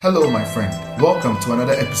Hello, my friend. Welcome to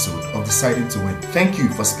another episode of Deciding to Win. Thank you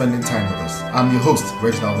for spending time with us. I'm your host,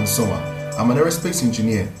 Reginald Nsoma. I'm an aerospace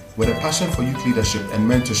engineer with a passion for youth leadership and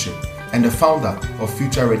mentorship, and the founder of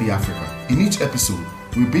Future Ready Africa. In each episode,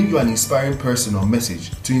 we bring you an inspiring person or message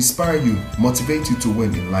to inspire you, motivate you to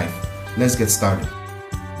win in life. Let's get started.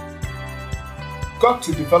 Got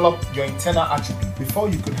to develop your internal attribute before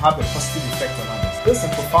you could have a positive effect on others. This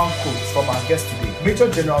is a profound quote from our guest today. Major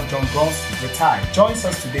General John Gronski, retired, joins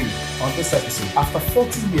us today on this episode. After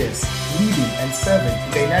 40 years leading and serving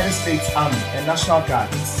in the United States Army and National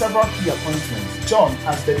Guard in several key appointments, John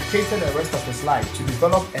has dedicated the rest of his life to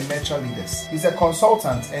develop and nurture leaders. He's a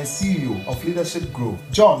consultant and CEO of Leadership Growth.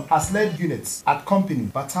 John has led units at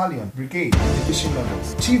company, battalion, brigade, and division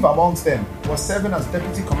levels. Chief amongst them was serving as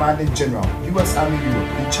Deputy Commanding General, U.S. Army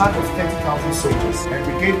Europe, in charge of 30,000 soldiers, and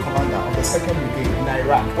Brigade Commander of the 2nd Brigade in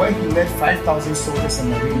Iraq, where he led 5,000 soldiers and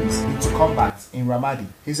Marines into combat in Ramadi.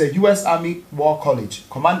 He's a U.S. Army War College,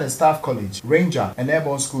 Command and Staff College, Ranger, and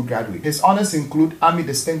Airborne School graduate. His honors include Army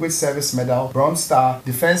Distinguished Service Medal, Bronze Star,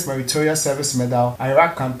 Defense Meritorious Service Medal,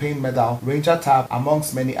 Iraq Campaign Medal, Ranger Tab,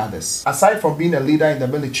 amongst many others. Aside from being a leader in the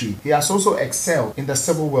military, he has also excelled in the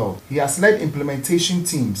civil world. He has led implementation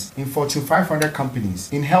teams in Fortune 500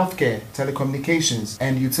 companies, in healthcare, telecommunications,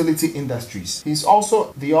 and utility industries. He is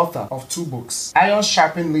also the author of 2 books, Iron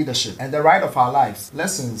Sharpened Leadership and The Ride of Our Lives,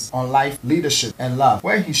 Lessons on Life, Leadership, and Love,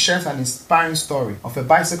 where he shares an inspiring story of a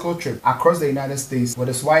bicycle trip across the United States with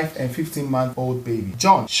his wife and 15-month-old baby.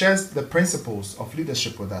 John shares the principles of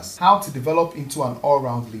leadership with us, how to develop into an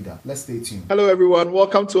all-round leader. Let's stay tuned. Hello, everyone.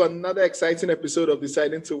 Welcome to another exciting episode of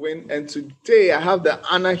Deciding to Win. And today I have the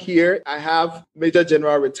honor here. I have Major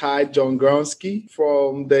General retired John Gronski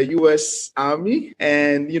from the U.S. Army.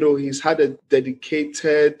 And, he's had a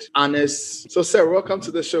dedicated, honest... So, sir, welcome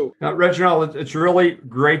to the show. Reginald, it's really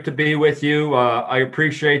great to be with you. I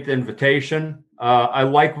appreciate the invitation. I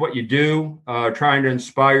like what you do, trying to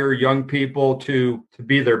inspire young people to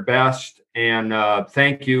be their best. And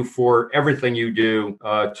thank you for everything you do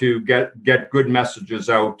to get good messages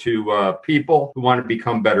out to people who want to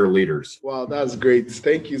become better leaders. Wow, that's great.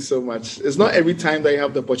 Thank you so much. It's not every time that you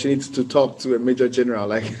have the opportunity to talk to a Major General.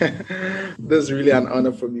 This is really an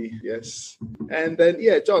honor for me. Yes. And then,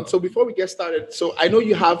 John, so before we get started, so I know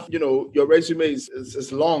you have, your resume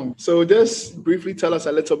is long. So just briefly tell us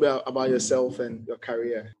a little bit about yourself and your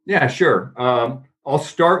career. Yeah, sure. I'll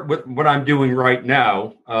start with what I'm doing right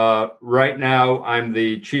now. Right now, I'm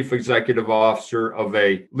the Chief Executive Officer of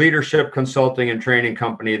a leadership consulting and training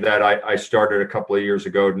company that I started a couple of years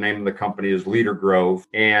ago. The name of the company is Leader Grove.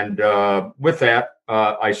 And with that,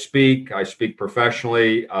 I speak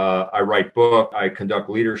professionally, I write books, I conduct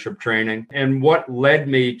leadership training. And what led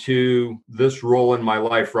me to this role in my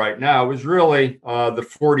life right now is really the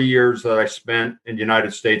 40 years that I spent in the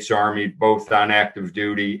United States Army, both on active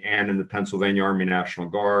duty and in the Pennsylvania Army National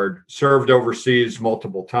Guard. Served overseas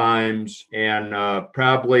multiple times, and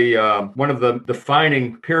probably one of the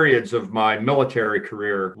defining periods of my military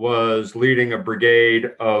career was leading a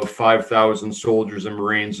brigade of 5,000 soldiers and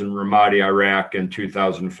Marines in Ramadi, Iraq in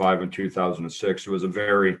 2005 and 2006. It was a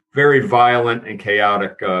very, very violent and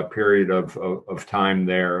chaotic period of time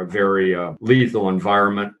there, a very lethal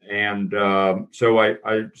environment. And so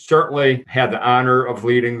I certainly had the honor of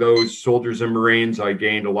leading those soldiers and Marines. I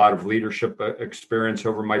gained a lot of leadership experience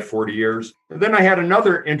over my 40 years. And then I had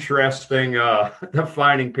another interesting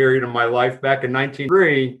defining period in my life back in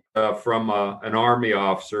 1903. From an Army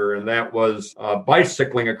officer, and that was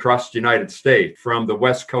bicycling across the United States from the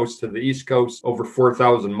West Coast to the East Coast, over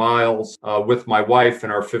 4,000 miles with my wife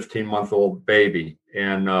and our 15-month-old baby.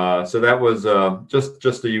 And so that was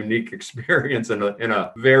just a unique experience and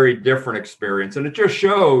a very different experience. And it just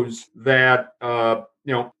shows that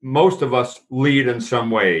most of us lead in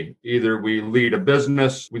some way. Either we lead a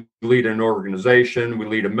business, we lead an organization, we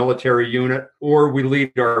lead a military unit, or we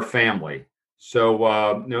lead our family.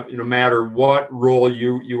 So no matter what role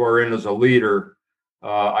you are in as a leader,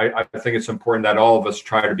 I think it's important that all of us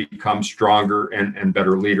try to become stronger and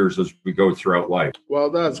better leaders as we go throughout life.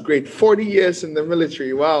 Well, that's great. 40 years in the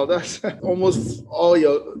military. Wow, that's almost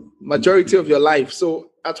majority of your life.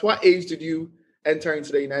 So at what age did you enter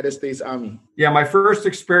into the United States Army? Yeah, my first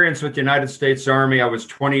experience with the United States Army, I was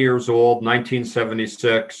 20 years old,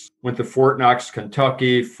 1976. Went to Fort Knox,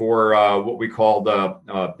 Kentucky for what we called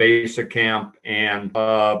basic camp, and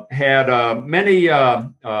had many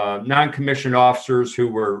non-commissioned officers who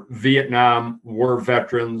were Vietnam War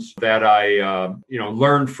veterans that I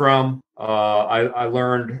learned from. I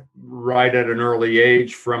learned right at an early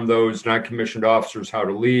age from those non-commissioned officers how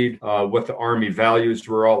to lead, what the Army values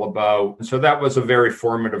were all about. And so that was a very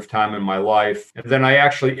formative time in my life. And then I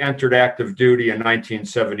actually entered active duty in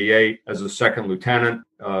 1978 as a second lieutenant.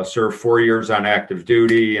 Served 4 years on active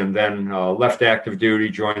duty, and then left active duty,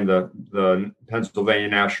 joined the Pennsylvania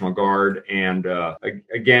National Guard. And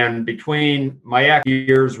again, between my active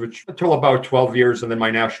years, which until about 12 years, and then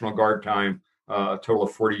my National Guard time, a total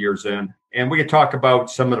of 40 years in. And we could talk about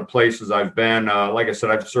some of the places I've been. Like I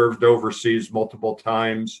said, I've served overseas multiple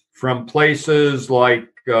times, from places like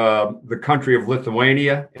the country of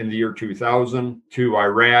Lithuania in the year 2000 to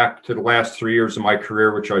Iraq, to the last 3 years of my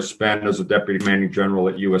career, which I spent as a deputy commanding general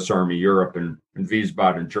at U.S. Army Europe in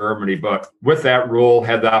Wiesbaden, Germany. But with that role,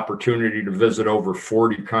 had the opportunity to visit over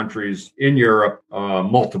 40 countries in Europe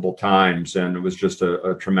multiple times, and it was just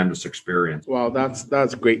a tremendous experience. Wow,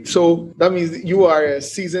 that's great. So that means you are a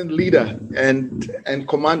seasoned leader and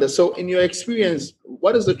commander. So in your experience,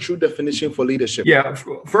 what is the true definition for leadership? Yeah,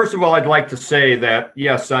 first of all, I'd like to say that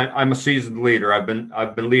yes, I'm a seasoned leader. I've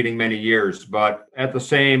been leading many years, but at the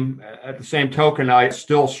same token, I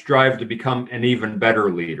still strive to become an even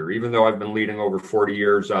better leader. Even though I've been leading over 40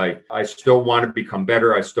 years, I still want to become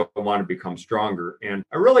better. I still want to become stronger. And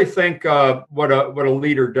I really think what a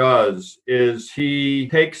leader does is he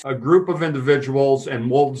takes a group of individuals and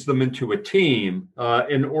molds them into a team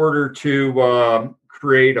in order to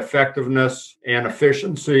create effectiveness and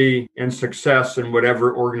efficiency and success in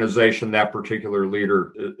whatever organization that particular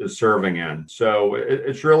leader is serving in. So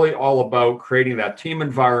it's really all about creating that team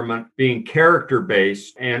environment, being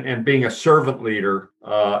character-based, and being a servant leader.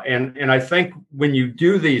 And I think when you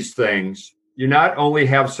do these things, you not only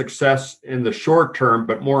have success in the short term,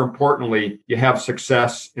 but more importantly, you have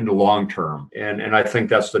success in the long term. And I think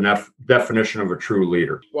that's the definition of a true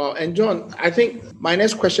leader. Wow. And John, I think my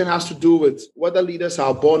next question has to do with whether leaders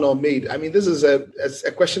are born or made. I mean, this is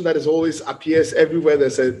a question that is always appears everywhere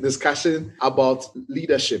there's a discussion about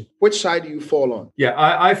leadership. Which side do you fall on? Yeah,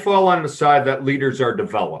 I fall on the side that leaders are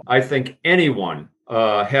developed. I think anyone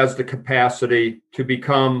has the capacity to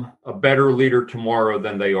become a better leader tomorrow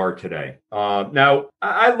than they are today. Now,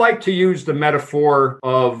 I like to use the metaphor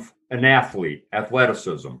of an athlete,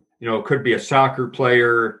 athleticism. It could be a soccer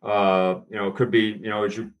player, it could be,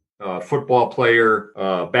 football player,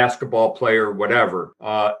 basketball player, whatever.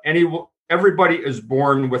 Everybody is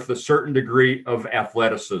born with a certain degree of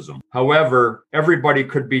athleticism. However, everybody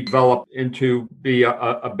could be developed into be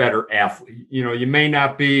a better athlete. You may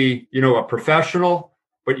not be, a professional,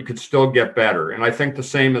 but you could still get better. And I think the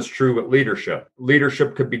same is true with leadership.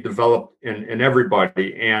 Leadership could be developed in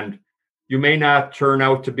everybody. And you may not turn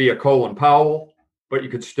out to be a Colin Powell, but you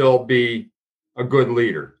could still be a good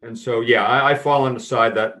leader. And so, yeah, I fall on the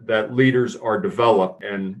side that leaders are developed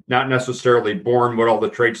and not necessarily born with all the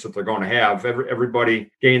traits that they're going to have. Everybody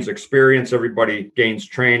gains experience, everybody gains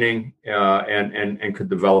training, and could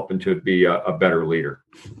develop into be a better leader.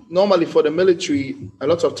 Normally for the military, a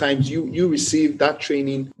lot of times you receive that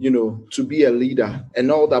training, to be a leader and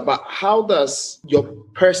all that. But how does your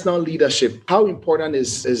personal leadership, how important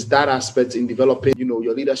is that aspect in developing,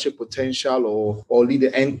 your leadership potential or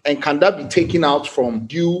leader? And can that be taken out from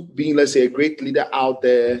you being, let's say, a great leader out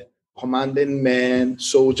there, commanding men,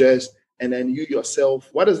 soldiers, and then you yourself?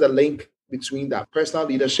 What is the link between that personal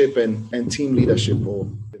leadership and team leadership?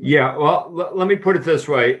 Yeah, well, let me put it this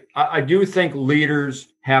way. I do think leaders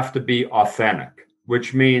have to be authentic,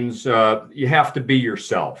 which means you have to be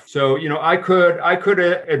yourself. So, I could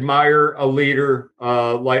admire a leader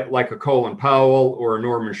like a Colin Powell or a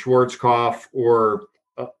Norman Schwarzkopf or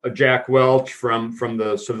a Jack Welch from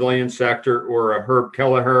the civilian sector or a Herb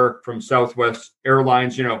Kelleher from Southwest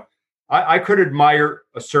Airlines. I could admire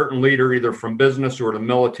a certain leader either from business or the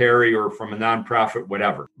military or from a nonprofit,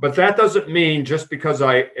 whatever. But that doesn't mean just because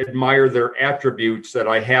I admire their attributes that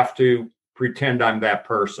I have to pretend I'm that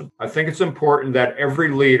person. I think it's important that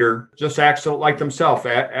every leader just acts like themselves,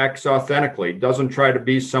 acts authentically, doesn't try to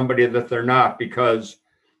be somebody that they're not, because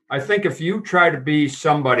I think if you try to be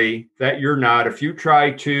somebody that you're not, if you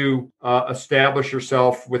try to establish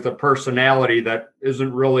yourself with a personality that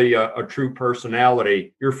isn't really a true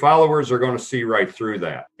personality, your followers are going to see right through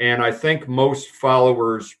that. And I think most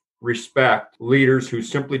followers respect leaders who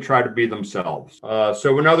simply try to be themselves.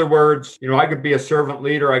 So in other words, I could be a servant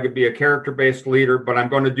leader, I could be a character-based leader, but I'm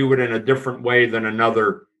going to do it in a different way than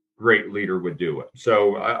another great leader would do it.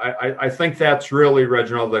 So I think that's really,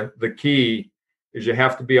 Reginald, the key is you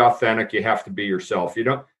have to be authentic. You have to be yourself.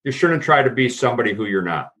 You shouldn't try to be somebody who you're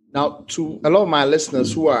not. Now, to a lot of my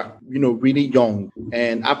listeners who are, really young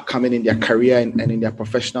and upcoming in their career and in their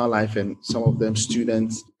professional life, and some of them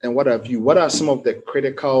students and what have you, what are some of the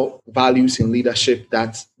critical values in leadership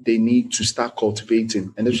that they need to start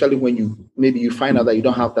cultivating? And especially when you find out that you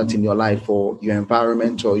don't have that in your life, or your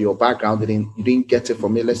environment or your background, you didn't get it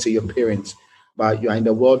from, let's say, your parents, but you're in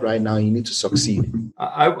the world right now, you need to succeed.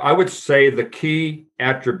 I would say the key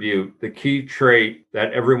attribute, the key trait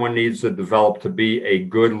that everyone needs to develop to be a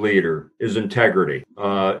good leader is integrity.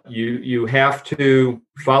 You have to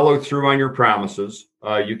follow through on your promises.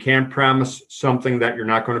 You can't promise something that you're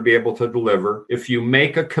not going to be able to deliver. If you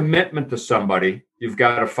make a commitment to somebody, you've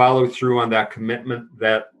got to follow through on that commitment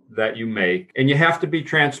that you make. And you have to be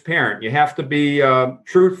transparent. You have to be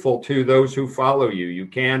truthful to those who follow you. You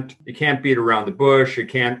can't beat around the bush. You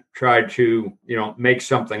can't try to, make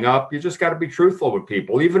something up. You just got to be truthful with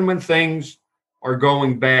people. Even when things are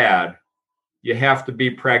going bad, you have to be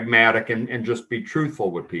pragmatic and just be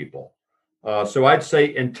truthful with people. So I'd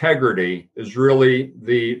say integrity is really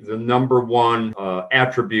the number one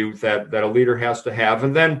attribute that a leader has to have.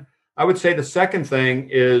 And then I would say the second thing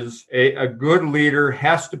is a good leader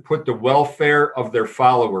has to put the welfare of their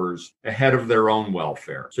followers ahead of their own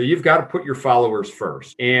welfare. So you've got to put your followers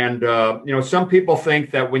first. And, some people think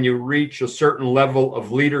that when you reach a certain level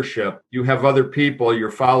of leadership, you have other people, your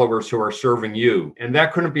followers, who are serving you. And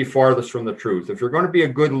that couldn't be farthest from the truth. If you're going to be a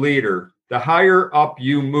good leader, the higher up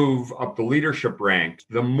you move up the leadership ranks,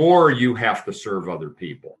 the more you have to serve other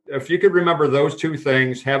people. If you could remember those two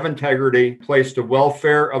things, have integrity, place the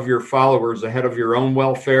welfare of your followers ahead of your own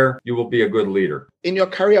welfare, you will be a good leader. In your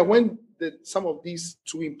career, when some of these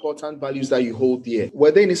two important values that you hold dear,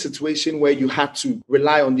 were they in a situation where you had to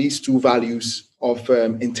rely on these two values of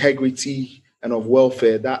integrity and of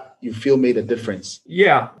welfare that you feel made a difference?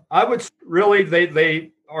 Yeah, I would really,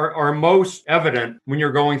 they are most evident when you're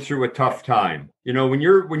going through a tough time. When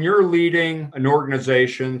you're leading an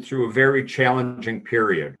organization through a very challenging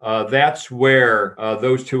period, that's where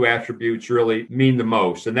those two attributes really mean the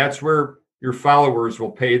most. And that's where your followers will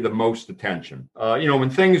pay the most attention. When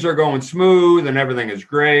things are going smooth and everything is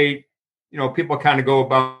great, people kind of go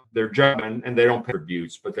about their job and they don't pay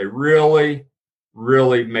attributes, but they really,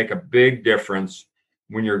 really make a big difference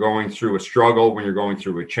when you're going through a struggle, when you're going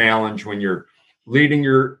through a challenge, when you're leading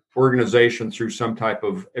your organization through some type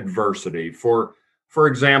of adversity. For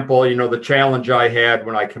example, the challenge I had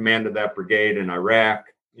when I commanded that brigade in Iraq,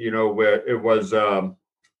 it was a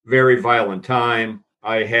very violent time.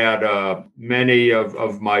 I had many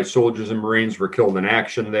of my soldiers and Marines were killed in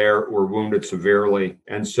action there or wounded severely.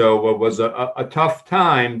 And so it was a tough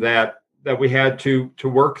time that we had to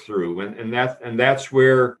work through. And that's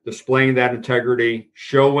where displaying that integrity,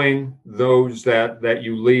 showing those that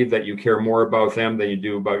you lead, that you care more about them than you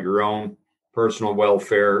do about your own personal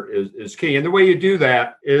welfare is key. And the way you do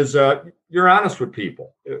that is you're honest with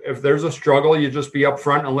people. If there's a struggle, you just be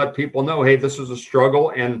upfront and let people know, hey, this is a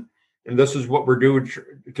struggle and this is what we're doing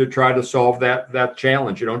to try to solve that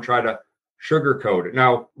challenge. You don't try to sugarcoat it.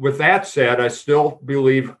 Now, with that said, I still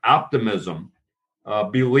believe optimism.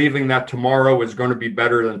 Believing that tomorrow is going to be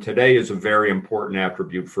better than today is a very important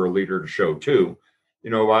attribute for a leader to show too.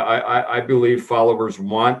 I believe followers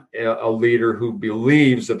want a leader who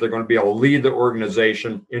believes that they're going to be able to lead the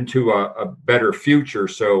organization into a better future.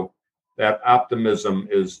 So that optimism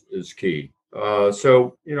is key.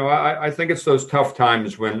 I think it's those tough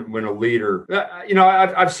times when a leader,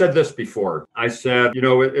 I've said this before. I said,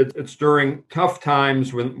 it's during tough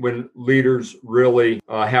times when leaders really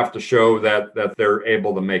have to show that they're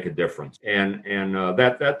able to make a difference. And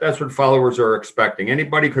that's what followers are expecting.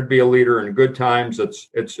 Anybody could be a leader in good times.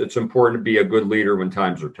 It's important to be a good leader when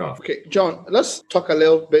times are tough. Okay, John, let's talk a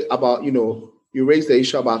little bit about, you raised the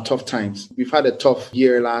issue about tough times. We've had a tough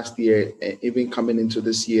year last year, even coming into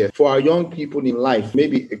this year. For our young people in life,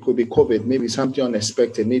 maybe it could be COVID, maybe something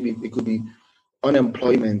unexpected, maybe it could be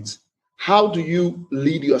unemployment. How do you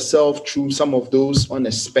lead yourself through some of those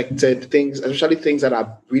unexpected things, especially things that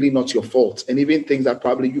are really not your fault, and even things that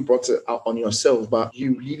probably you brought out on yourself, but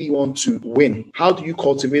you really want to win? How do you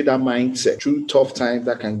cultivate that mindset through tough times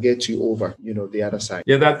that can get you over, the other side?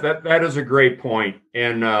 Yeah, that is a great point.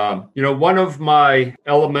 And, one of my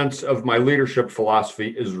elements of my leadership philosophy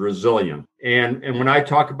is resilience. And when I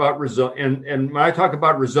talk about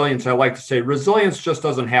resilience, I like to say resilience just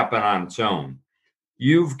doesn't happen on its own.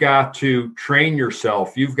 you've got to train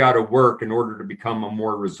yourself. You've got to work in order to become a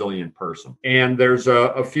more resilient person. And there's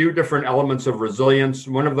a few different elements of resilience.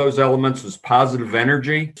 One of those elements is positive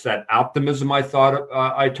energy. It's that optimism I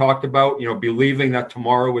talked about, believing that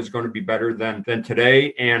tomorrow is going to be better than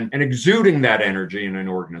today, and exuding that energy in an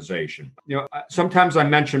organization. Sometimes I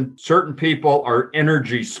mention certain people are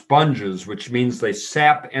energy sponges, which means they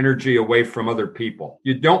sap energy away from other people.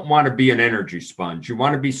 You don't want to be an energy sponge. You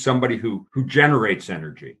want to be somebody who generates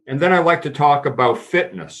energy. And then I like to talk about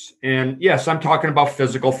fitness. And yes, I'm talking about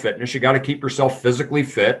physical fitness. You got to keep yourself physically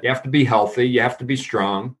fit. You have to be healthy. You have to be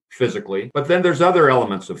strong physically. But then there's other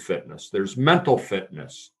elements of fitness. There's mental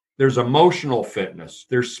fitness. There's emotional fitness,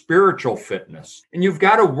 there's spiritual fitness. And you've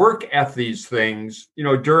got to work at these things,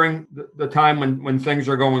 during the time when things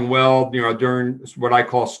are going well, during what I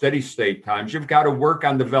call steady state times. You've got to work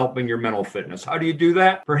on developing your mental fitness. How do you do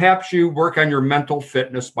that? Perhaps you work on your mental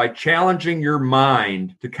fitness by challenging your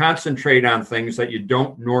mind to concentrate on things that you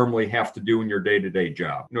don't normally have to do in your day-to-day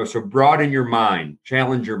job. So broaden your mind,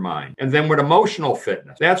 challenge your mind. And then with emotional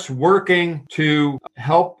fitness, that's working to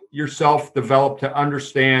help yourself develop to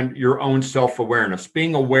understand your own self-awareness,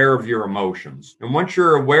 being aware of your emotions. And once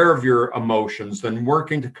you're aware of your emotions, then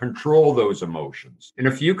working to control those emotions. And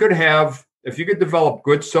if you could develop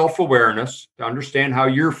good self-awareness to understand how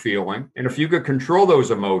you're feeling, and if you could control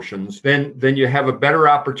those emotions, then you have a better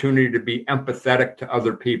opportunity to be empathetic to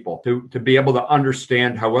other people, to be able to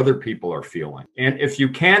understand how other people are feeling. And if you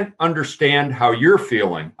can't understand how you're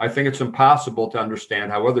feeling, I think it's impossible to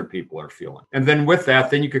understand how other people are feeling. And then with that,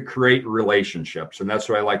 then you could create relationships. And that's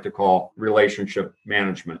what I like to call relationship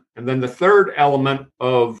management. And then the third element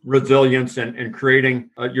of resilience and creating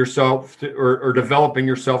yourself or developing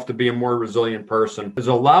yourself to be a more resilient person is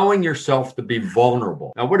allowing yourself to be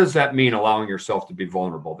vulnerable. Now, what does that mean, allowing yourself to be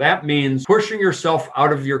vulnerable? That means pushing yourself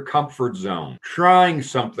out of your comfort zone, trying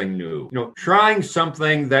something new, trying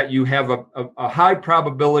something that you have a high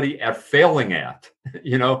probability at failing at.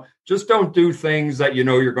 Just don't do things that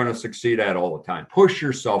you're going to succeed at all the time. Push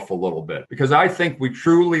yourself a little bit, because I think we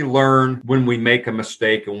truly learn when we make a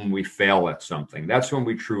mistake and when we fail at something. That's when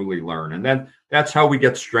we truly learn. And then that's how we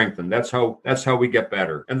get strengthened. That's how we get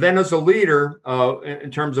better. And then as a leader,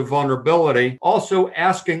 in terms of vulnerability, also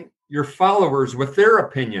asking your followers what their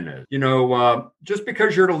opinion is. Just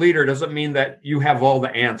because you're the leader doesn't mean that you have all the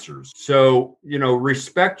answers. So,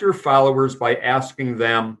 respect your followers by asking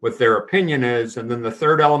them what their opinion is. And then the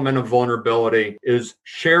third element of vulnerability is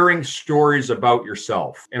sharing stories about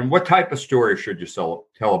yourself. And what type of story should you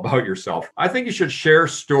tell about yourself? I think you should share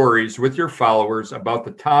stories with your followers about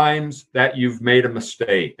the times that you've made a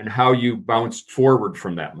mistake and how you bounced forward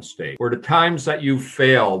from that mistake, or the times that you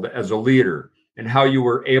failed as a leader and how you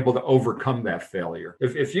were able to overcome that failure.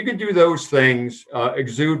 If you could do those things,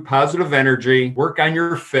 exude positive energy, work on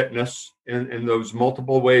your fitness in those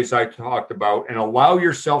multiple ways I talked about, and allow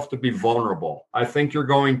yourself to be vulnerable, I think you're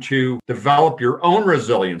going to develop your own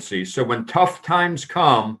resiliency. So when tough times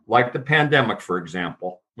come, like the pandemic, for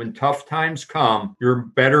example, when tough times come, you're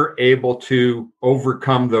better able to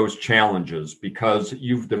overcome those challenges because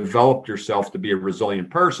you've developed yourself to be a resilient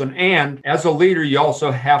person. And as a leader, you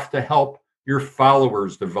also have to help your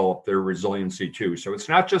followers develop their resiliency too. So it's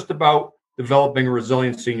not just about developing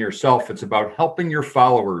resiliency in yourself. It's about helping your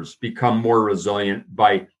followers become more resilient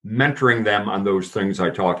by mentoring them on those things I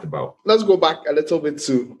talked about. Let's go back a little bit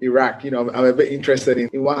to Iraq. I'm a bit interested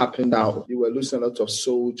in what happened now. You were losing a lot of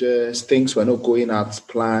soldiers. Things were not going as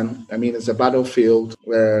planned. It's a battlefield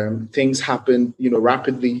where things happen,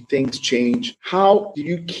 rapidly. Things change. How did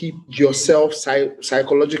you keep yourself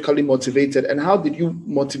psychologically motivated? And how did you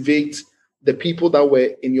motivate the people that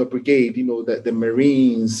were in your brigade, the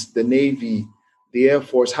Marines, the Navy, the Air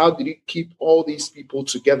Force? How did you keep all these people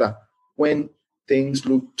together when things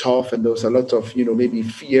looked tough and there was a lot of, maybe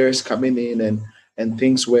fears coming in and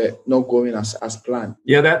things were not going as planned?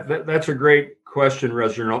 Yeah, that's a great question,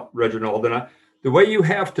 Reginald. And the way you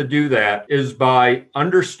have to do that is by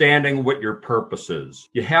understanding what your purpose is.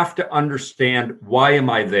 You have to understand, why am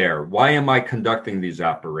I there? Why am I conducting these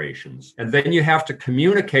operations? And then you have to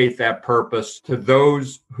communicate that purpose to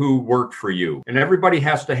those who work for you. And everybody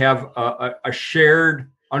has to have a shared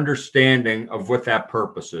understanding of what that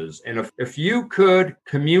purpose is. And if you could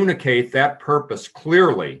communicate that purpose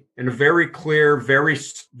clearly, in a very clear,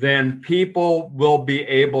 then people will be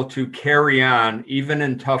able to carry on even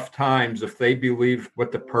in tough times if they believe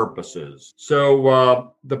what the purpose is.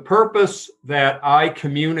 So the purpose that I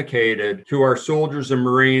communicated to our soldiers and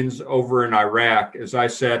Marines over in Iraq is I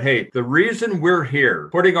said, hey, the reason we're here,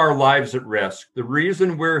 putting our lives at risk, the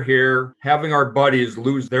reason we're here having our buddies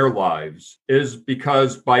lose their lives is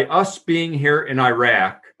because by us being here in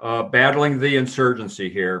Iraq, battling the insurgency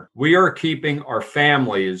here, we are keeping our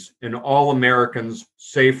families and all Americans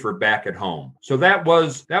safer back at home. So that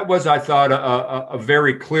was, I thought, a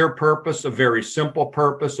very clear purpose, a very simple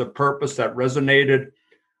purpose, a purpose that resonated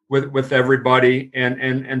with everybody,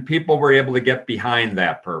 and people were able to get behind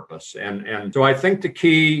that purpose. And so I think the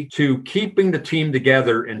key to keeping the team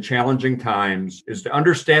together in challenging times is to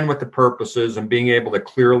understand what the purpose is and being able to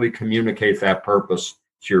clearly communicate that purpose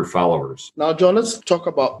to your followers. Now, John, let's talk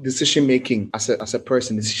about decision-making as a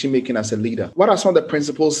person, decision-making as a leader. What are some of the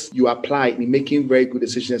principles you apply in making very good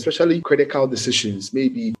decisions, especially critical decisions,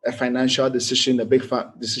 maybe a financial decision, a big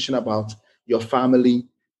decision about your family,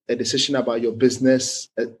 a decision about your business,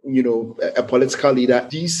 a political leader,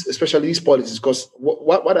 especially these policies, because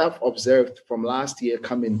what I've observed from last year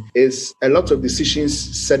coming is a lot of decisions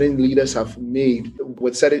certain leaders have made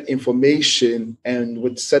with certain information and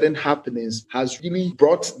with certain happenings has really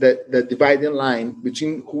brought the dividing line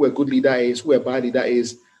between who a good leader is, who a bad leader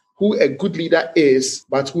is, who a good leader is,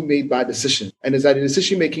 but who made bad decisions. And is that the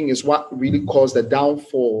decision making is what really caused the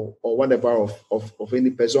downfall or whatever of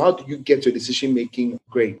any person. So how do you get your decision making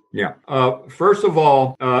great? Yeah. First of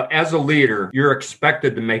all, as a leader, you're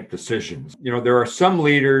expected to make decisions. There are some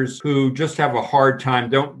leaders who just have a hard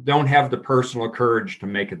time, don't have the personal courage to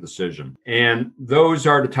make a decision. And those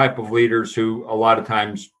are the type of leaders who a lot of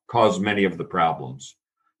times cause many of the problems.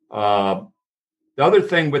 The other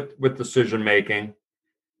thing with decision making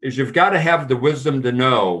is you've got to have the wisdom to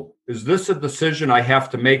know, is this a decision I have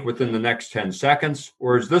to make within the next 10 seconds?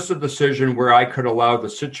 Or is this a decision where I could allow the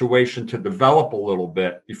situation to develop a little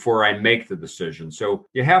bit before I make the decision? So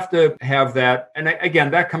you have to have that. And again,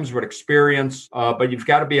 that comes with experience, but you've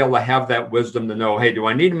got to be able to have that wisdom to know, hey, do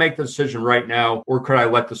I need to make the decision right now? Or could I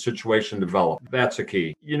let the situation develop? That's a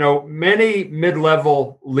key. Many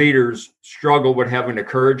mid-level leaders struggle with having the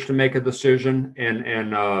courage to make a decision,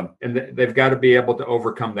 and they've got to be able to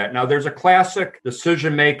overcome that. Now, there's a classic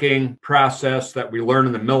decision-making process that we learn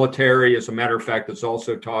in the military. As a matter of fact, it's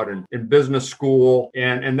also taught in business school,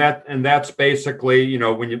 and that's basically,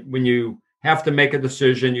 when you have to make a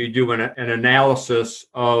decision, you do an analysis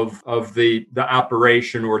of the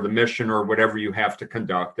operation or the mission or whatever you have to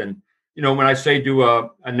conduct. And when I say do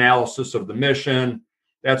a analysis of the mission,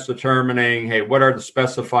 that's determining, hey, what are the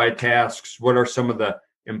specified tasks? What are some of the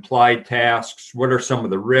implied tasks? What are some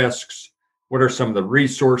of the risks? What are some of the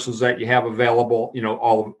resources that you have available?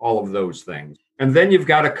 All of those things. And then you've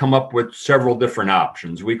got to come up with several different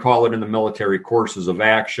options. We call it in the military courses of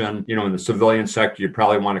action. In the civilian sector, you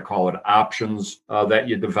probably want to call it options that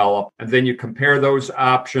you develop. And then you compare those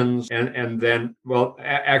options and then,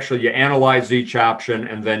 actually you analyze each option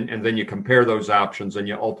and then you compare those options and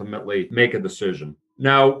you ultimately make a decision.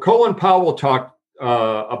 Now, Colin Powell talked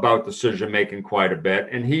about decision-making quite a bit.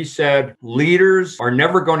 And he said, leaders are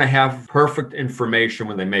never going to have perfect information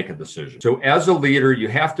when they make a decision. So as a leader, you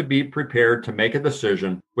have to be prepared to make a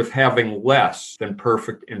decision with having less than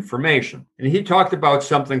perfect information. And he talked about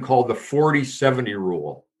something called the 40-70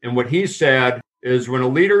 rule. And what he said is when a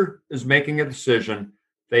leader is making a decision,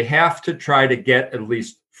 they have to try to get at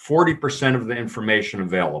least 40% of the information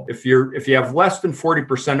available. If you have less than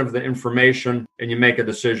 40% of the information and you make a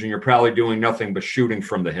decision, you're probably doing nothing but shooting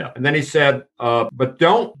from the hip. And then he said, but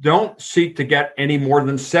don't seek to get any more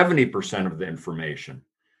than 70% of the information.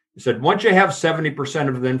 He said, once you have 70%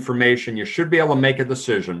 of the information, you should be able to make a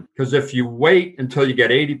decision, because if you wait until you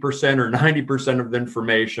get 80% or 90% of the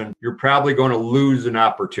information, you're probably going to lose an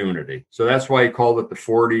opportunity. So that's why he called it the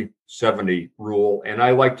 40-70 rule. And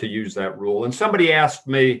I like to use that rule. And somebody asked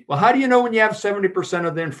me, well, how do you know when you have 70%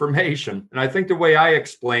 of the information? And I think the way I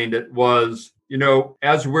explained it was,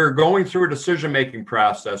 as we're going through a decision-making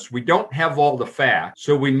process, we don't have all the facts.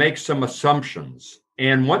 So we make some assumptions.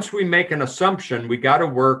 And once we make an assumption, we got to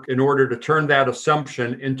work in order to turn that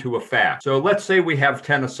assumption into a fact. So let's say we have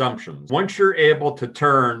 10 assumptions. Once you're able to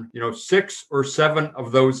turn, 6 or 7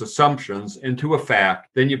 of those assumptions into a fact,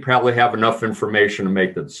 then you probably have enough information to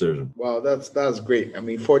make the decision. Wow, that's great.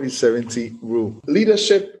 40-70 rule.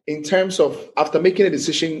 Leadership in terms of after making a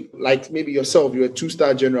decision, like maybe yourself, you're a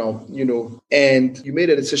 2-star general, and you made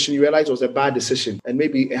a decision, you realized it was a bad decision and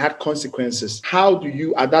maybe it had consequences. How do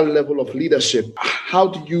you, at that level of leadership, how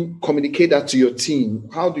do you communicate that to your team?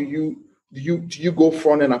 How do you go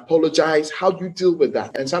front and apologize? How do you deal with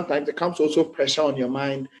that? And sometimes it comes also pressure on your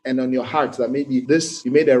mind and on your heart that maybe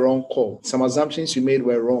you made a wrong call. Some assumptions you made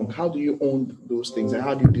were wrong. How do you own those things and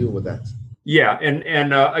how do you deal with that? Yeah,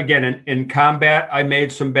 and again, in combat, I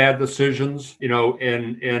made some bad decisions.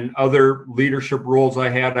 In other leadership roles I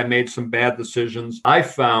made some bad decisions. I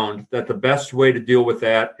found that the best way to deal with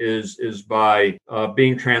that is by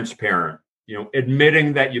being transparent.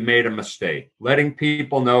 Admitting that you made a mistake, letting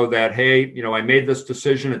people know that, hey, I made this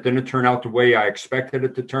decision. It didn't turn out the way I expected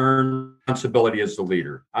it to turn. Responsibility as the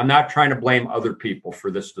leader. I'm not trying to blame other people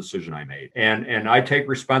for this decision I made. And I take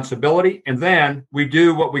responsibility. And then we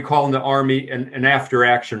do what we call in the Army an after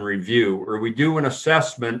action review, or we do an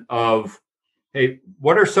assessment of, hey,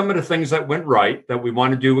 what are some of the things that went right that we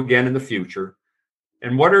want to do again in the future?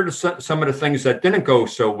 And what are some of the things that didn't go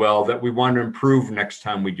so well that we want to improve next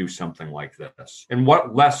time we do something like this? And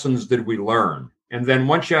what lessons did we learn? And then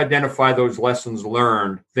once you identify those lessons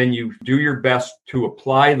learned, then you do your best to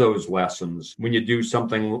apply those lessons when you do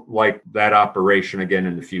something like that operation again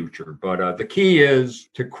in the future. But the key is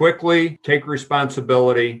to quickly take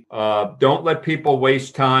responsibility. Don't let people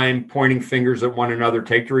waste time pointing fingers at one another.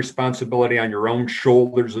 Take the responsibility on your own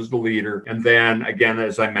shoulders as the leader. And then again,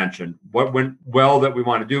 as I mentioned, what went well that we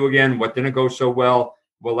want to do again, what didn't go so well,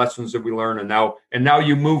 what lessons did we learn? And now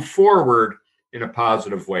you move forward in a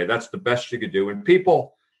positive way. That's the best you could do. And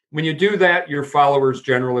people, when you do that, your followers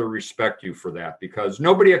generally respect you for that, because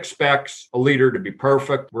nobody expects a leader to be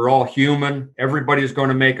perfect. We're all human. Everybody's going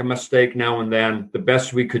to make a mistake now and then. The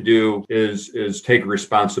best we could do is take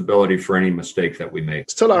responsibility for any mistake that we make.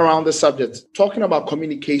 Still around the subject, talking about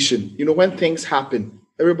communication, when things happen,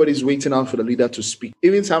 everybody's waiting out for the leader to speak.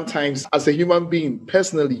 Even sometimes as a human being,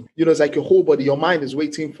 personally, it's like your whole body, your mind is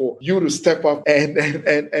waiting for you to step up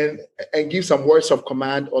and give some words of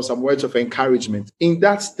command or some words of encouragement. In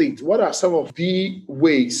that state, what are some of the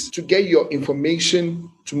ways to get your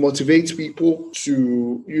information, to motivate people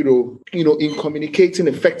to, in communicating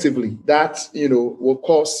effectively that, will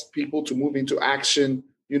cause people to move into action,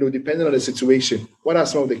 depending on the situation? What are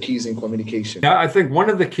some of the keys in communication? Yeah, I think one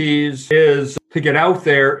of the keys is to get out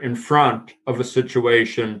there in front of a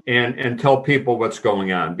situation and tell people what's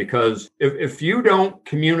going on. Because if you don't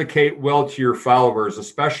communicate well to your followers,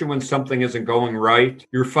 especially when something isn't going right,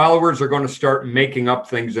 your followers are going to start making up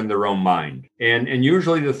things in their own mind. And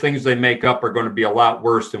usually the things they make up are going to be a lot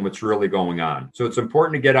worse than what's really going on. So it's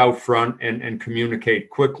important to get out front and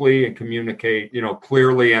communicate quickly and communicate,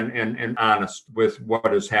 clearly and honest with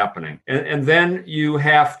what is happening. And then you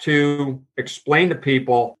have to explain to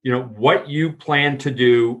people, what you plan to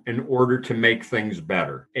do in order to make things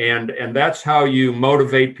better. And that's how you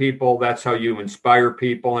motivate people. That's how you inspire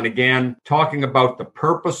people. And again, talking about the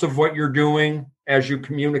purpose of what you're doing as you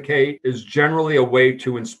communicate is generally a way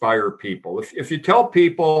to inspire people. If you tell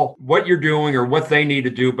people what you're doing or what they need to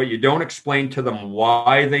do, but you don't explain to them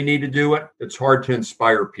why they need to do it, it's hard to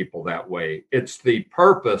inspire people that way. It's the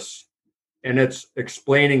purpose and it's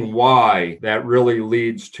explaining why that really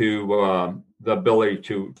leads to the ability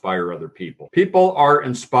to inspire other people. People are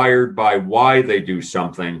inspired by why they do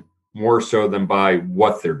something more so than by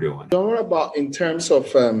what they're doing. So what about in terms of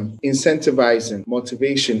incentivizing,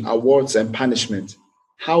 motivation, awards, and punishment?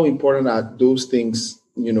 How important are those things,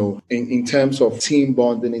 in terms of team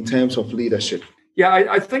bonding, in terms of leadership? Yeah,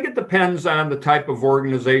 I think it depends on the type of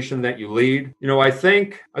organization that you lead. I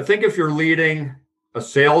think if you're leading a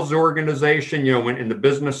sales organization, when in the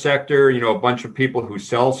business sector, a bunch of people who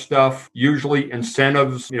sell stuff, usually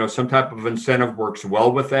incentives, some type of incentive works well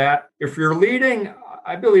with that.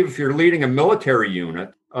 I believe if you're leading a military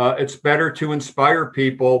unit, it's better to inspire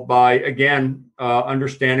people by, again,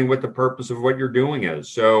 understanding what the purpose of what you're doing is.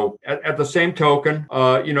 So at the same token,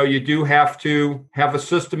 you do have to have a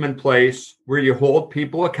system in place where you hold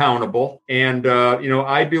people accountable. And,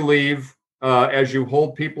 I believe as you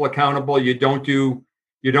hold people accountable, you don't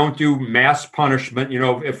do mass punishment.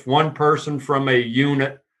 If one person from a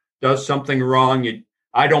unit does something wrong,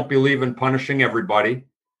 I don't believe in punishing everybody.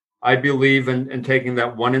 I believe in taking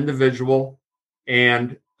that one individual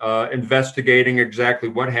and investigating exactly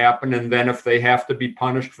what happened. And then if they have to be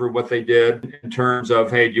punished for what they did in terms of,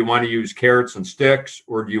 hey, do you want to use carrots and sticks,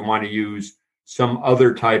 or do you want to use some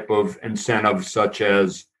other type of incentive, such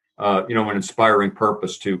as, an inspiring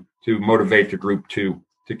purpose to motivate the group to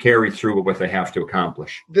carry through what they have to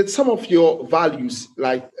accomplish? Did some of your values,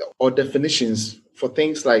 or definitions for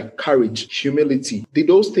things like courage, humility, did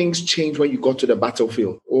those things change when you got to the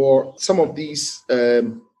battlefield? Or some of these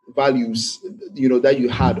values, that you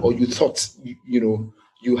had, or you thought,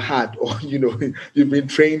 you had, or, you've been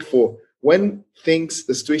trained for, when the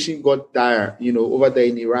situation got dire, over there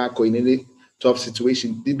in Iraq or in any tough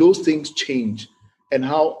situation, did those things change? And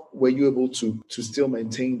how were you able to still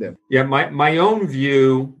maintain them? Yeah, my own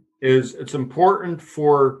view is it's important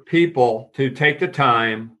for people to take the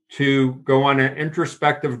time to go on an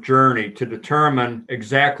introspective journey to determine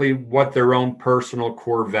exactly what their own personal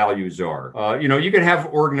core values are. You can have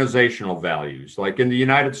organizational values. Like in the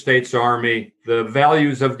United States Army, the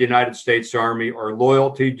values of the United States Army are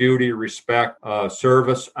loyalty, duty, respect,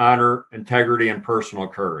 service, honor, integrity, and personal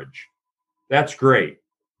courage. That's great.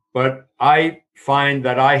 But I find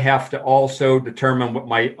that I have to also determine what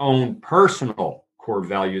my own personal core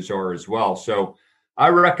values are as well. So I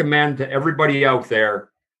recommend to everybody out there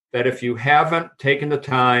that if you haven't taken the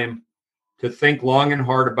time to think long and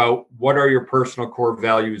hard about what are your personal core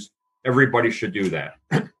values, everybody should do that.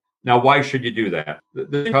 Now, why should you do that?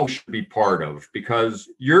 This should be part of, because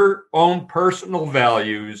your own personal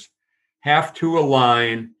values have to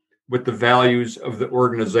align with the values of the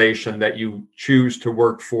organization that you choose to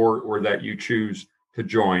work for or that you choose to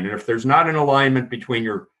join. And if there's not an alignment between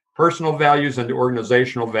your personal values and the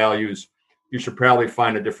organizational values, you should probably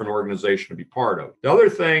find a different organization to be part of. The other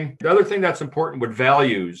thing that's important with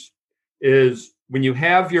values is when you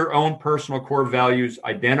have your own personal core values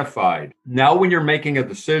identified, now when you're making a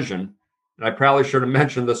decision, and I probably should have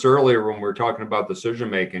mentioned this earlier when we were talking about decision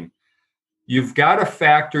making, you've got to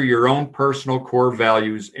factor your own personal core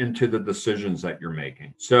values into the decisions that you're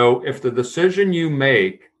making. So if the decision you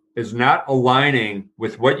make is not aligning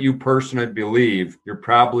with what you personally believe, you're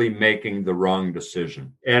probably making the wrong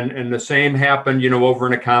decision. And the same happened, over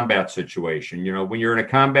in a combat situation. When you're in a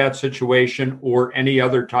combat situation or any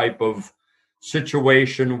other type of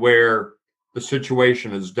situation where the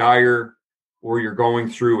situation is dire or you're going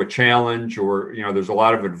through a challenge or, there's a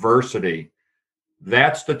lot of adversity,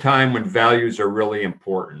 that's the time when values are really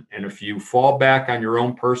important. And if you fall back on your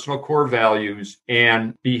own personal core values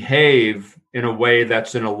and behave in a way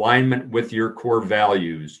that's in alignment with your core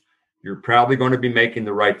values, you're probably going to be making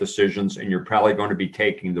the right decisions and you're probably going to be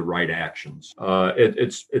taking the right actions.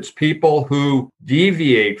 It's people who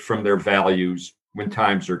deviate from their values when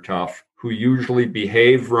times are tough, who usually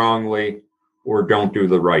behave wrongly or don't do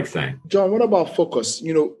the right thing. John, what about focus?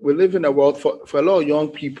 We live in a world for a lot of young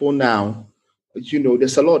people now.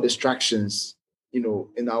 There's a lot of distractions,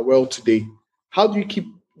 in our world today. How do you keep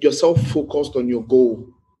yourself focused on your goal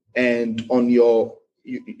and on your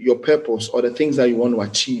purpose or the things that you want to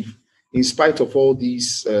achieve in spite of all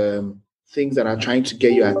these things that are trying to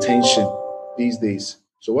get your attention these days?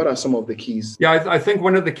 So what are some of the keys? Yeah, I think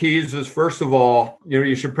one of the keys is, first of all,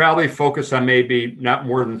 you should probably focus on maybe not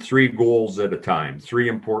more than 3 goals at a time, 3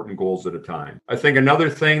 important goals at a time. I think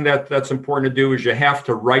another thing that's important to do is you have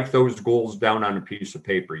to write those goals down on a piece of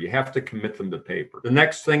paper. You have to commit them to paper. The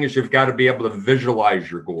next thing is you've got to be able to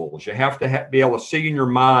visualize your goals. You have to be able to see in your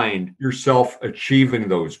mind yourself achieving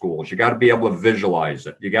those goals. You got to be able to visualize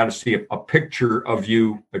it. You got to see a picture of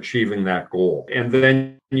you achieving that goal. And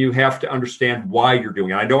then you have to understand why you're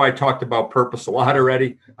doing it. I know I talked about purpose a lot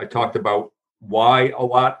already. I talked about why a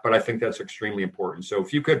lot, but I think that's extremely important. So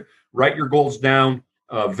if you could write your goals down,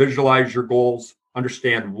 visualize your goals,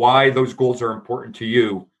 understand why those goals are important to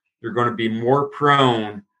you, you're going to be more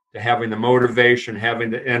prone to having the motivation, having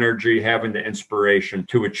the energy, having the inspiration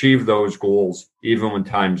to achieve those goals, even when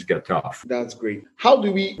times get tough. That's great. How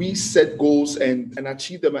do we set goals and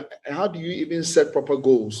achieve them? And how do you even set proper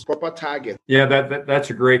goals, proper targets? Yeah, that's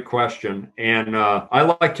a great question. And I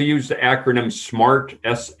like to use the acronym SMART,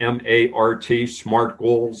 S-M-A-R-T, SMART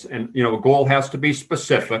goals. And, a goal has to be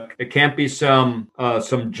specific. It can't be some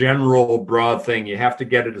general broad thing. You have to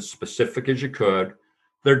get it as specific as you could.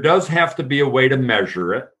 There does have to be a way to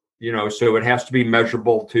measure it. So it has to be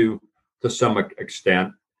measurable to some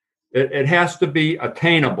extent. It has to be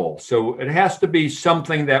attainable. So it has to be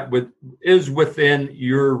something that is within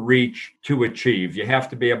your reach to achieve. You have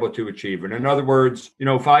to be able to achieve it. In other words,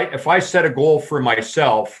 if I set a goal for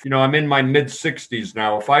myself, I'm in my mid 60s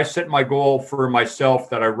now. If I set my goal for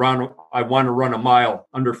myself that I want to run a mile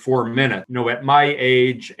under 4 minutes, at my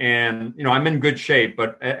age, and I'm in good shape,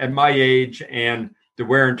 but at my age and the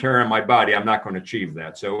wear and tear on my body, I'm not going to achieve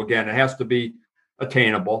that. So again, it has to be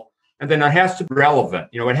attainable. And then it has to be relevant.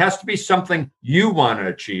 It has to be something you want to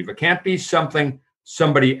achieve. It can't be something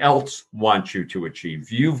somebody else wants you to achieve.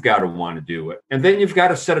 You've got to want to do it. And then you've got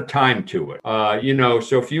to set a time to it.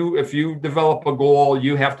 So if you develop a goal,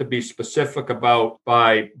 you have to be specific about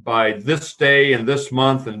by this day and this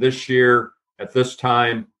month and this year at this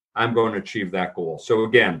time, I'm going to achieve that goal. So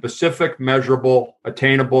again, specific, measurable,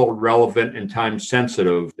 attainable, relevant, and time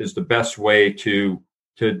sensitive is the best way to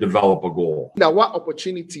develop a goal. Now, what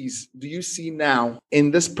opportunities do you see now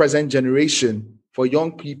in this present generation for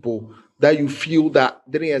young people that you feel that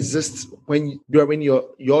didn't exist when during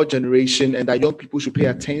your generation, and that young people should pay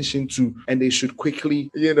attention to, and they should quickly,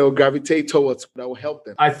 gravitate towards, that will help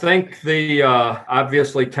them? I think the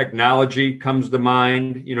obviously technology comes to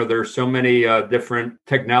mind. There are so many different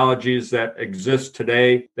technologies that exist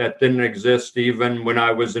today that didn't exist even when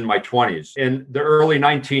I was in my 20s. In the early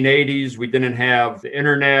 1980s, we didn't have the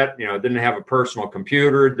internet, didn't have a personal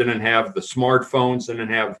computer, didn't have the smartphones, didn't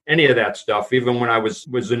have any of that stuff, even when I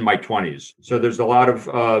was in my 20s. So there's a lot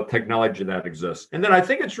of technology that exists. And then I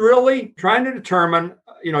think it's really trying to determine,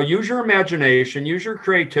 use your imagination, use your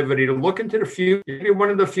creativity to look into the future. Maybe one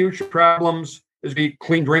of the future problems is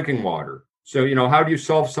clean drinking water. So, how do you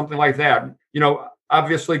solve something like that?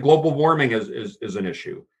 Obviously global warming is an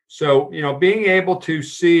issue. So, being able to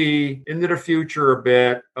see into the future a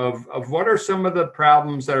bit of what are some of the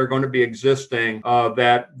problems that are going to be existing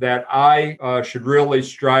that I should really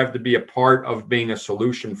strive to be a part of being a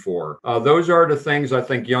solution for. Those are the things I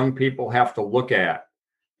think young people have to look at.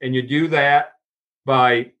 And you do that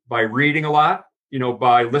by reading a lot,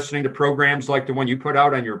 by listening to programs like the one you put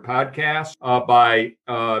out on your podcast, by,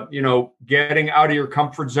 getting out of your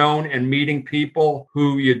comfort zone and meeting people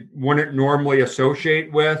who you wouldn't normally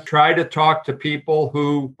associate with. Try to talk to people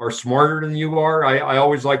who are smarter than you are. I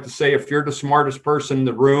always like to say, if you're the smartest person in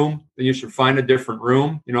the room, then you should find a different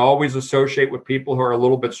room. Always associate with people who are a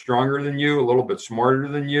little bit stronger than you, a little bit smarter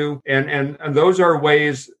than you. And those are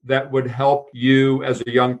ways that would help you as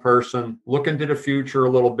a young person look into the future a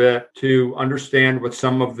little bit to understand what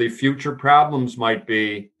some of the future problems might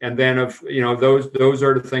be. And then those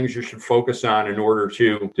are the things you should focus on in order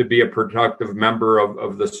to be a productive member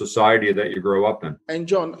of the society that you grow up in. And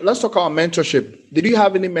John, let's talk about mentorship. Did you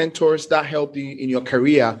have any mentors that helped you in your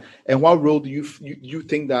career? And what role do you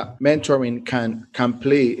think that mentoring can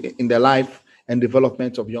play in the life and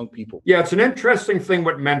development of young people? Yeah, it's an interesting thing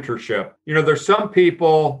with mentorship. There's some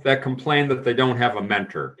people that complain that they don't have a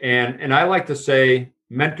mentor. And I like to say,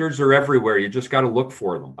 mentors are everywhere. You just got to look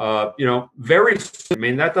for them.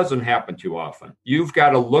 That doesn't happen too often. You've got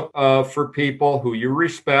to look for people who you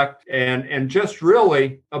respect and just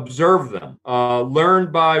really observe them.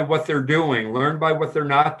 Learn by what they're doing, learn by what they're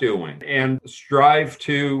not doing, and strive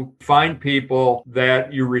to find people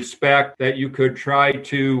that you respect, that you could try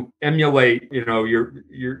to emulate,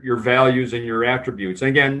 your values and your attributes. And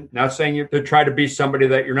again, not saying you to try to be somebody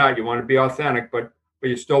that you're not. You want to be authentic, but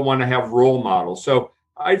you still want to have role models. So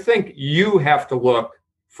I think you have to look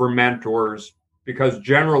for mentors, because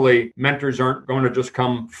generally mentors aren't going to just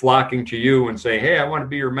come flocking to you and say, hey, I want to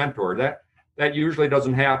be your mentor. That usually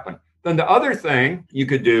doesn't happen. Then the other thing you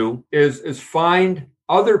could do is find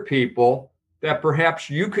other people that perhaps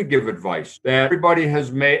you could give advice. That everybody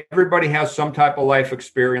has some type of life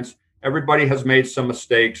experience. Everybody has made some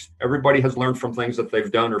mistakes. Everybody has learned from things that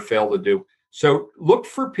they've done or failed to do. So look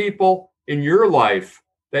for people in your life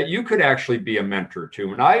that you could actually be a mentor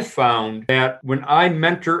to. And I found that when I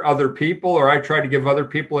mentor other people, or I try to give other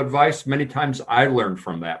people advice, many times I learn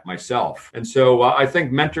from that myself. And so I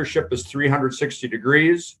think mentorship is 360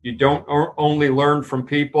 degrees. You don't only learn from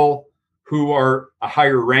people who are a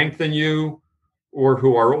higher rank than you or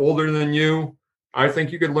who are older than you. I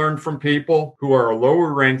think you could learn from people who are a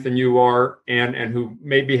lower rank than you are and who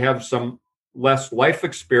maybe have some less life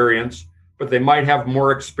experience, but they might have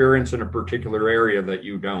more experience in a particular area that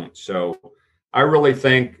you don't. So I really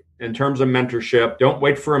think in terms of mentorship, don't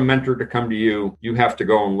wait for a mentor to come to you. You have to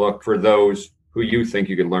go and look for those who you think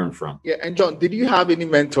you could learn from. Yeah. And John, did you have any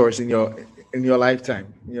mentors in your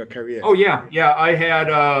lifetime, in your career? Oh, yeah. Yeah. I had,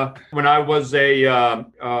 when I was a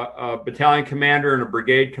battalion commander and a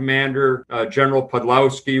brigade commander, General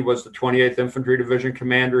Podlowski was the 28th Infantry Division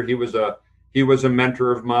commander. He was a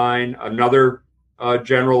mentor of mine. Another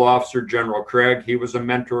general officer, General Craig, he was a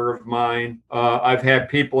mentor of mine. I've had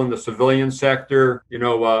people in the civilian sector,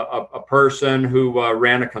 a person who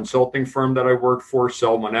ran a consulting firm that I worked for,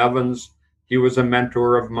 Selwyn Evans, he was a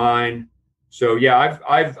mentor of mine. So yeah,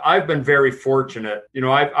 I've been very fortunate.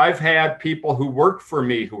 I've had people who worked for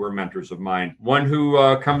me who were mentors of mine. One who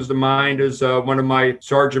comes to mind is one of my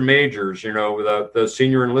sergeant majors, the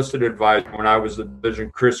senior enlisted advisor when I was the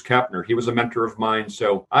division, Chris Kepner. He was a mentor of mine.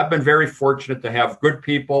 So I've been very fortunate to have good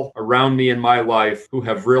people around me in my life who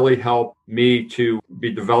have really helped me to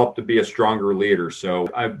be developed to be a stronger leader. So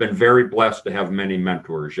I've been very blessed to have many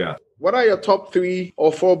mentors. Yeah. What are your top 3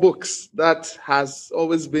 or 4 books that has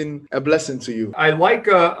always been a blessing to you? I like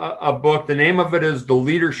a book. The name of it is The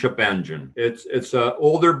Leadership Engine. It's an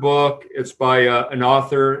older book. It's by an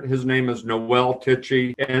author. His name is Noel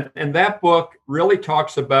Tichy. And that book really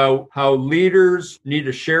talks about how leaders need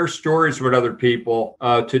to share stories with other people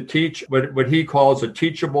to teach what he calls a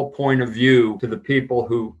teachable point of view to the people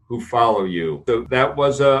who follow you. So that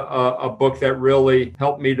was a book that really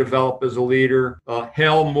helped me develop as a leader.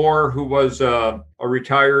 Hal Moore, who was a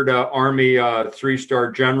retired Army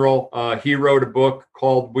 3-star general. He wrote a book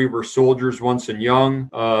called We Were Soldiers Once and Young.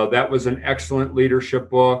 That was an excellent leadership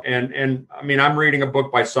book. And I mean, I'm reading a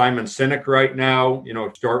book by Simon Sinek right now,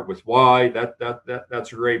 Start With Why.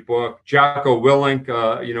 That's a great book. Jocko Willink,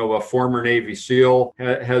 a former Navy SEAL,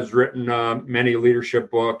 has written many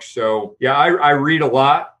leadership books. So yeah, I read a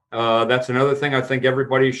lot. That's another thing. I think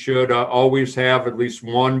everybody should always have at least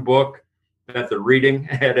one book that they're reading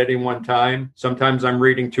at any one time. Sometimes I'm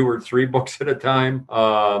reading 2 or 3 books at a time.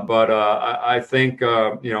 But I think,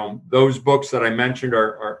 those books that I mentioned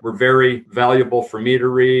were very valuable for me to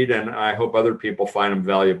read, and I hope other people find them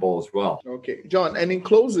valuable as well. Okay, John, and in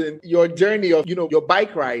closing, your journey of, your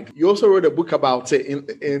bike ride, you also wrote a book about it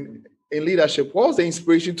in leadership. What was the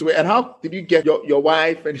inspiration to it, and how did you get your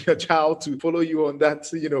wife and your child to follow you on that,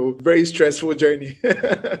 very stressful journey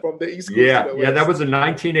from the East Coast to the West? Yeah, that was in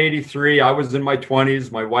 1983. I was in my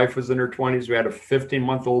 20s. My wife was in her 20s. We had a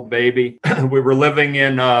 15-month-old baby. We were living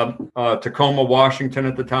in Tacoma, Washington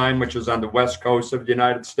at the time, which is on the west coast of the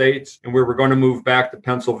United States. And we were going to move back to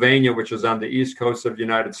Pennsylvania, which is on the east coast of the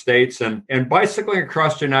United States. And bicycling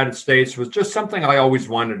across the United States was just something I always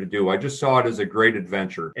wanted to do. I just saw it as a great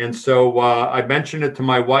adventure. And so I mentioned it to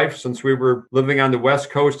my wife, since we were living on the West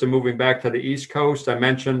Coast and moving back to the East Coast. I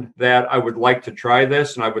mentioned that I would like to try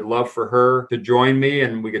this and I would love for her to join me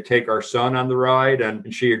and we could take our son on the ride.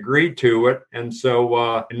 And she agreed to it. And so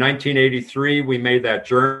in 1983, we made that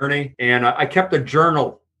journey. And I kept a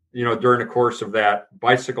journal during the course of that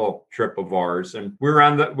bicycle trip of ours. And we were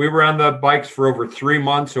on the bikes for over 3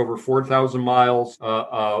 months, over 4,000 miles,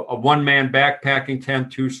 a one-man backpacking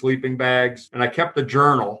tent, 2 sleeping bags. And I kept a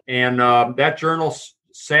journal, and that journal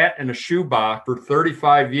sat in a shoebox for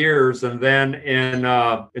 35 years. And then in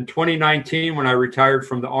 2019, when I retired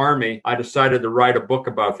from the Army, I decided to write a book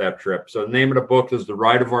about that trip. So the name of the book is The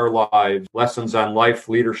Ride of Our Lives, Lessons on Life,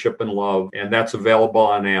 Leadership, and Love. And that's available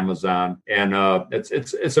on Amazon. And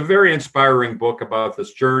it's a very inspiring book about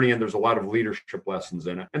this journey. And there's a lot of leadership lessons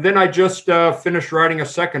in it. And then I just finished writing a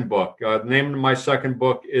second book. The name of my second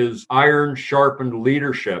book is Iron Sharpened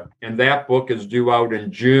Leadership. And that book is due out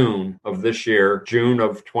in June of this year, June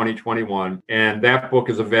of 2021, and that book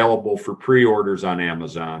is available for pre-orders on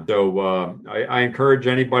Amazon. So I encourage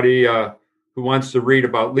anybody who wants to read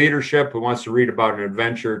about leadership, who wants to read about an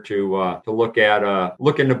adventure, to look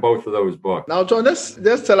into both of those books. Now, John,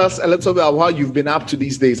 just tell us a little bit about how you've been up to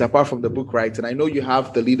these days, apart from the book writing. I know you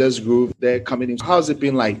have the Leaders Group there coming in. How's it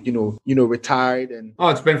been like? Retired and. Oh,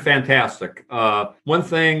 it's been fantastic. One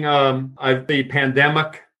thing, the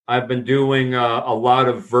pandemic, I've been doing a lot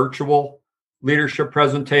of virtual leadership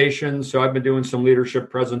presentations. So I've been doing some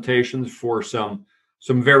leadership presentations for some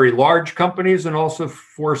very large companies and also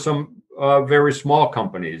for some very small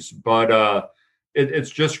companies. But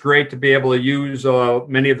it's just great to be able to use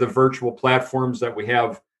many of the virtual platforms that we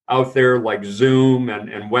have out there, like Zoom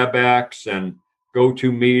and WebEx and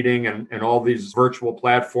GoToMeeting and all these virtual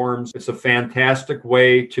platforms. It's a fantastic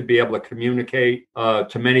way to be able to communicate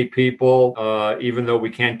to many people, even though we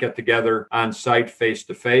can't get together on site face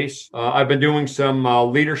to face. I've been doing some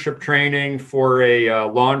leadership training for a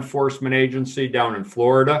law enforcement agency down in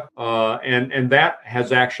Florida, and that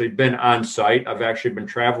has actually been on site. I've actually been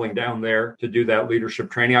traveling down there to do that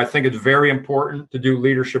leadership training. I think it's very important to do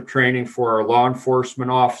leadership training for our law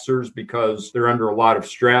enforcement officers because they're under a lot of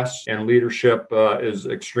stress, and leadership is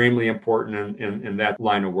extremely important in that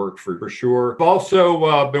line of work for sure. I've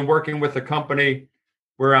also been working with a company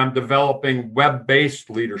where I'm developing web-based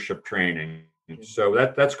leadership training. So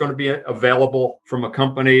that's going to be available from a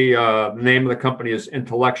company. The name of the company is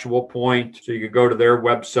Intellectual Point. So you can go to their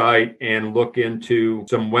website and look into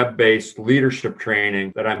some web-based leadership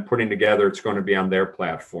training that I'm putting together. It's going to be on their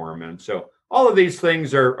platform. And so all of these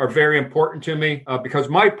things are very important to me because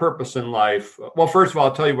my purpose in life, well, first of all,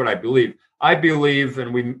 I'll tell you what I believe. I believe,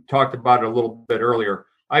 and we talked about it a little bit earlier,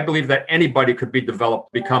 I believe that anybody could be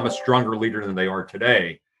developed, become a stronger leader than they are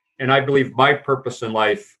today. And I believe my purpose in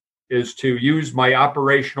life is to use my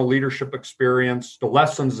operational leadership experience, the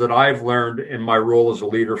lessons that I've learned in my role as a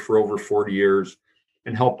leader for over 40 years,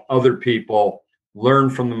 and help other people learn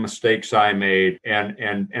from the mistakes I made,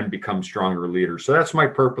 and become stronger leaders. So that's my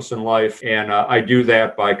purpose in life. And I do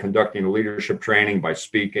that by conducting leadership training, by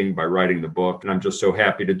speaking, by writing the book. And I'm just so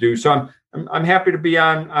happy to do so. I'm happy to be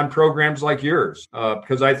on programs like yours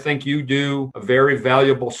because I think you do a very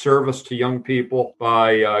valuable service to young people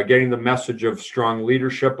by getting the message of strong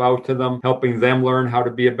leadership out to them, helping them learn how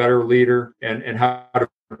to be a better leader and how to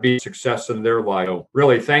be success in their life. So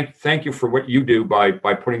really, thank you for what you do by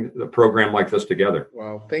putting the program like this together.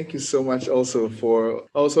 Wow, thank you so much also for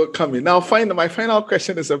also coming. Now, my final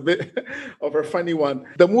question is a bit of a funny one.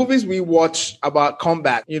 The movies we watch about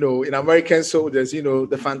combat, in American Soldiers,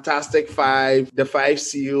 the Fantastic Five, the Five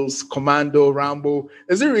SEALs, Commando, Rambo.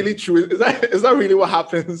 Is it really true? Is that really what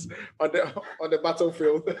happens on the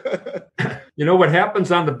battlefield? What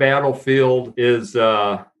happens on the battlefield is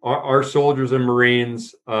our soldiers and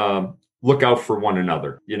Marines look out for one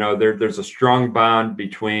another. There's a strong bond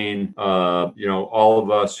between all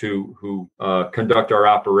of us who conduct our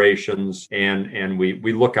operations, and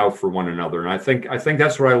we look out for one another. And I think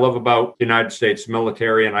that's what I love about the United States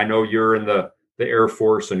military. And I know you're in the Air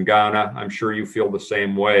Force in Ghana. I'm sure you feel the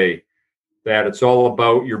same way, that it's all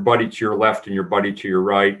about your buddy to your left and your buddy to your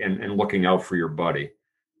right, and looking out for your buddy.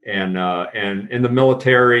 And in the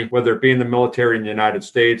military, whether it be in the military in the United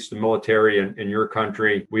States, the military in your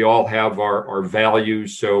country, we all have our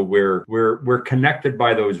values. So we're connected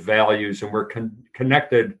by those values, and we're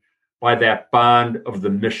connected by that bond of the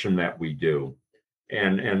mission that we do.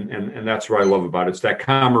 And that's what I love about it. It's that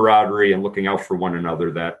camaraderie and looking out for one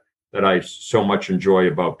another that I so much enjoy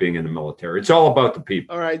about being in the military. It's all about the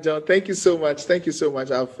people. All right, John. Thank you so much.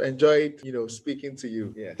 I've enjoyed, speaking to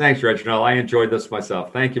you. Yeah. Thanks, Reginald. I enjoyed this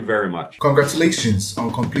myself. Thank you very much. Congratulations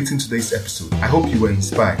on completing today's episode. I hope you were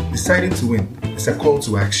inspired. Deciding to win is a call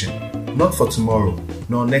to action. Not for tomorrow,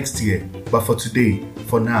 nor next year, but for today,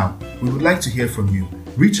 for now. We would like to hear from you.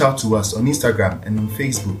 Reach out to us on Instagram and on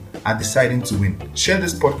Facebook at Deciding to Win. Share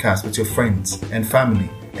this podcast with your friends and family.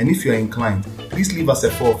 And if you are inclined, please leave us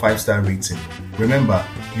a 4 or 5 star rating. Remember,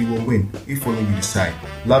 you will win if only you decide.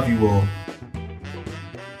 Love you all.